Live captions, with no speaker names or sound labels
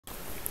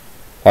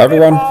Hi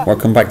everyone,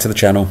 welcome back to the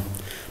channel.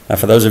 Now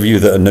for those of you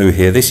that are new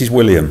here, this is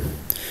William.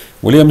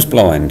 William's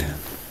blind.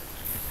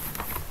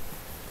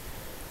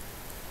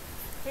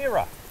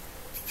 Hera.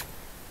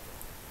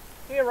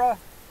 Hera.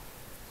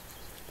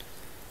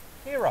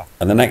 Hera.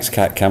 And the next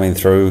cat coming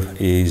through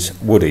is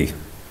Woody.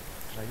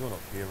 No, you're not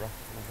Hera.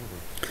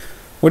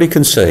 Woody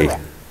can see.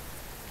 Hera.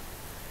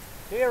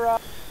 Hera.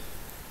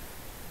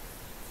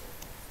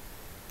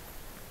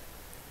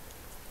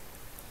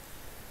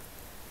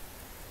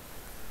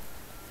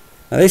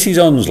 Now this is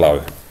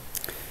Onslow.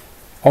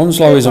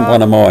 Onslow isn't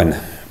one of mine.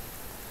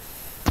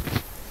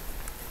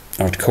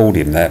 I'd called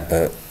him that,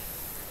 but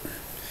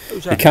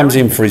he comes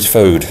in for his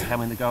food.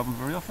 Come in the garden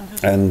very often, does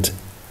he? And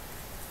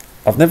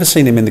I've never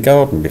seen him in the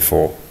garden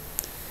before.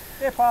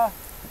 Dipper.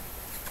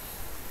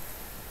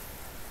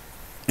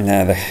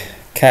 Now the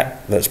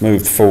cat that's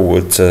moved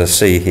forward to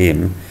see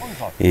him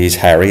is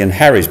Harry, and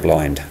Harry's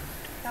blind.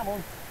 Come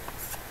on.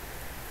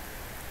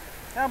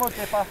 Come on,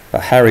 Dipper.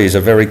 But Harry is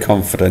a very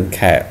confident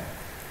cat,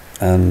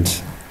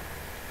 and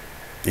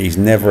he's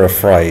never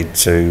afraid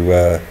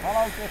to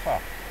Hello, Dipper.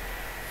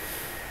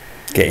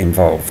 get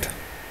involved.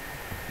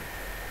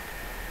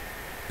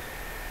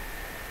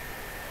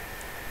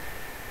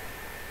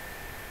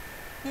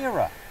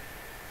 Hera.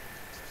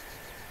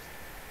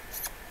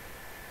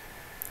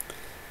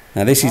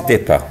 Now this is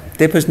Dipper.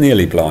 Dipper's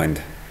nearly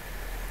blind.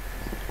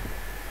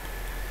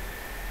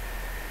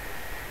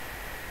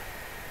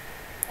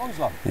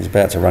 Onslow. He's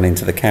about to run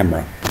into the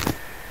camera.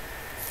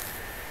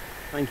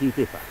 Thank you,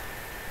 Dipper.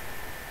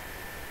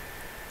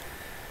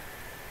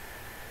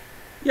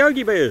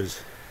 Yogi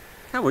Bears.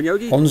 Come on,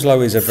 Yogi.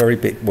 Onslow is a very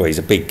big, well, he's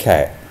a big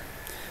cat,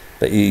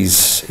 but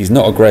he's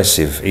not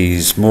aggressive.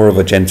 He's more of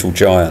a gentle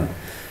giant,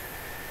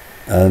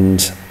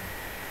 and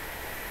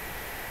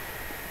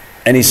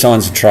any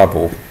signs of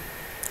trouble,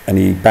 and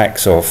he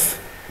backs off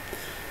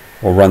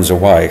or runs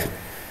away.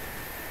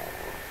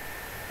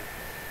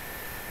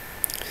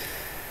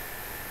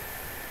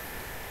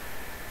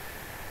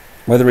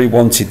 Whether he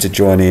wanted to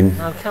join in,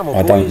 Oh, come on,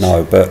 I don't boys.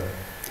 know, but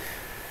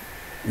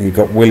you've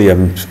got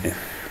William.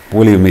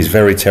 William is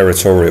very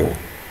territorial.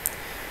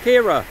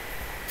 Hera.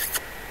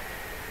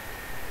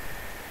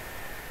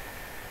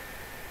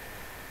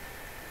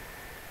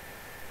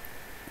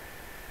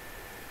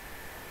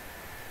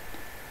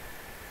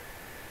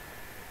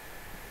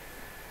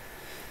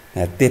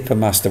 Now Dipper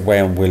must have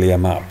wound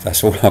William up.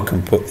 That's all I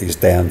can put this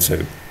down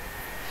to.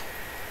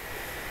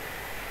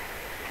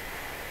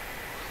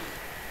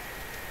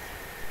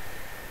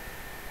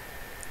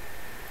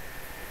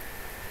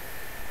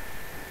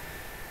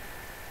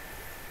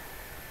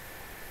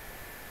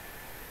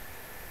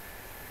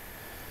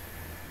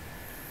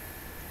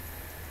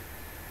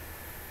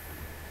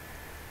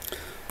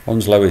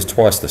 Onslow is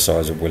twice the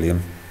size of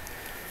William,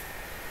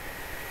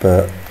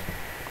 but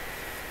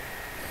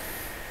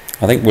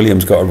I think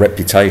William's got a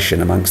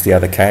reputation amongst the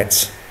other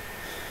cats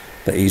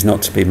that he's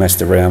not to be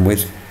messed around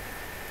with.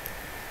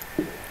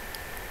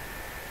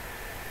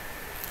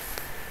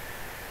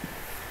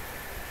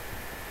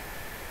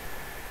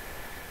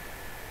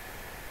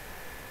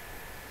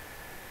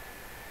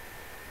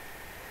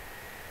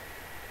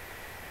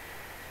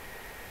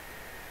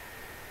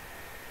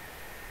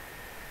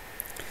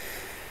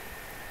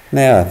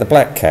 Now, the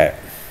black cat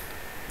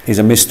is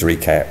a mystery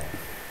cat.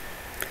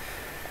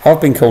 I've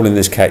been calling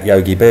this cat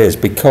Yogi Bears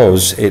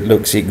because it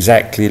looks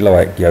exactly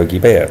like Yogi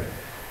Bear,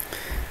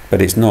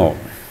 but it's not.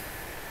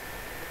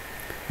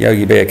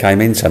 Yogi Bear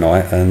came in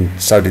tonight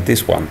and so did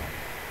this one.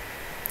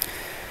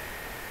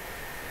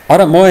 I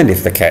don't mind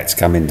if the cats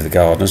come into the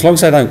garden as long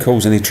as they don't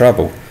cause any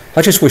trouble.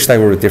 I just wish they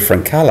were a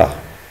different colour.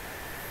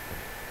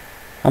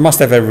 I must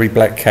have every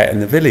black cat in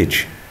the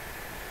village.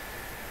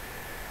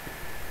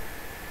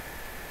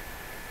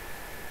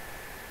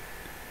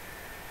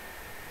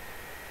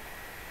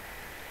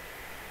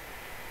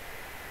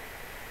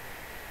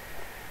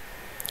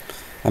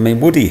 I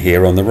mean, Woody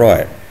here on the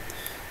right.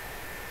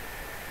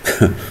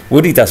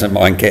 Woody doesn't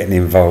mind getting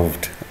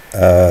involved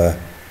with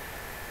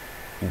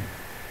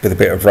a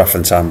bit of rough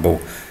and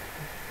tumble,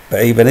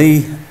 but even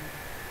he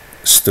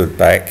stood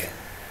back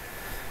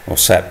or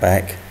sat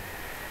back.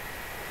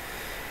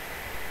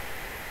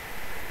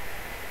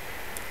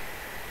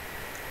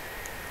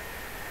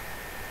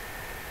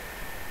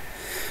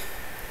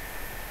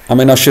 I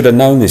mean, I should have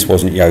known this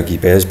wasn't Yogi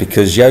Bear's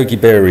because Yogi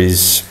Bear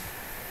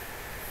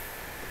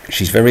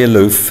she's very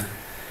aloof.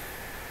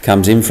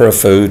 Comes in for her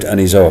food and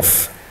is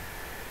off.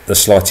 The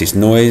slightest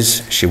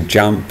noise, she'll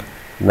jump,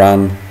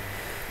 run.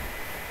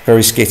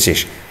 Very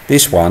skittish.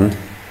 This one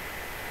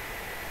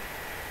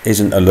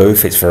isn't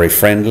aloof, it's very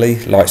friendly,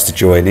 likes to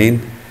join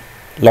in,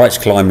 likes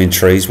climbing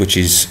trees, which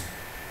is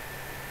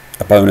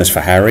a bonus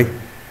for Harry.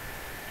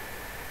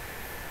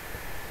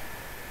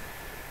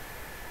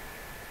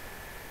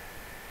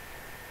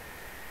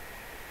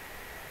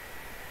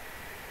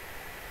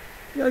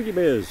 Yogi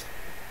Bears.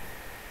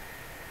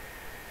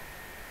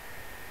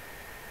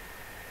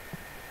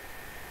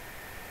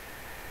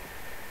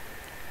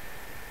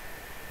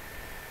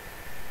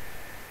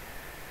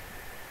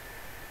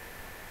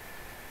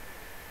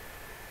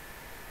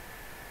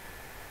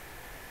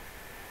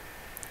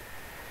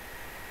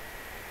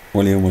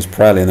 William was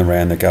prowling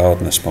around the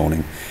garden this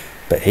morning,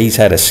 but he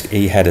had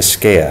a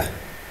scare.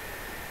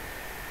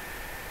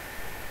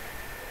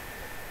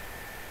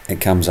 It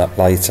comes up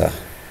later.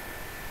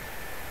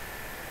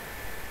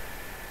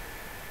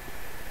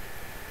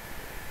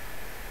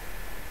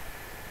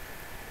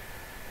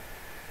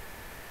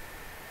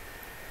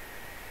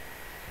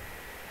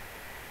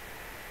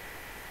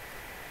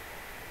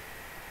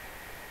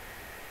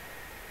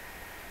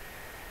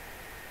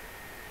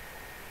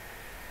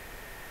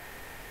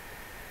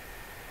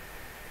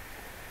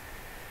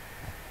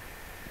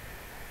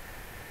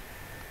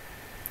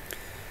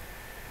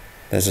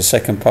 There's a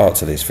second part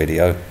to this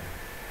video,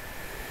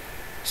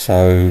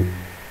 so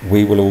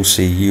we will all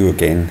see you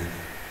again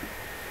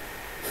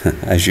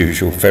as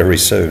usual very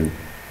soon.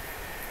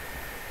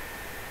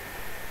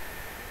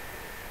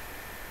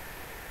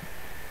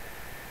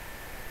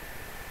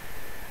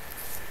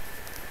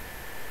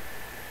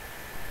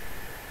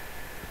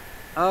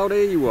 Oh,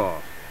 there you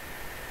are.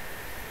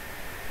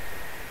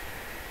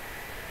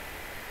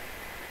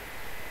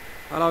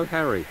 Hello,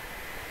 Harry.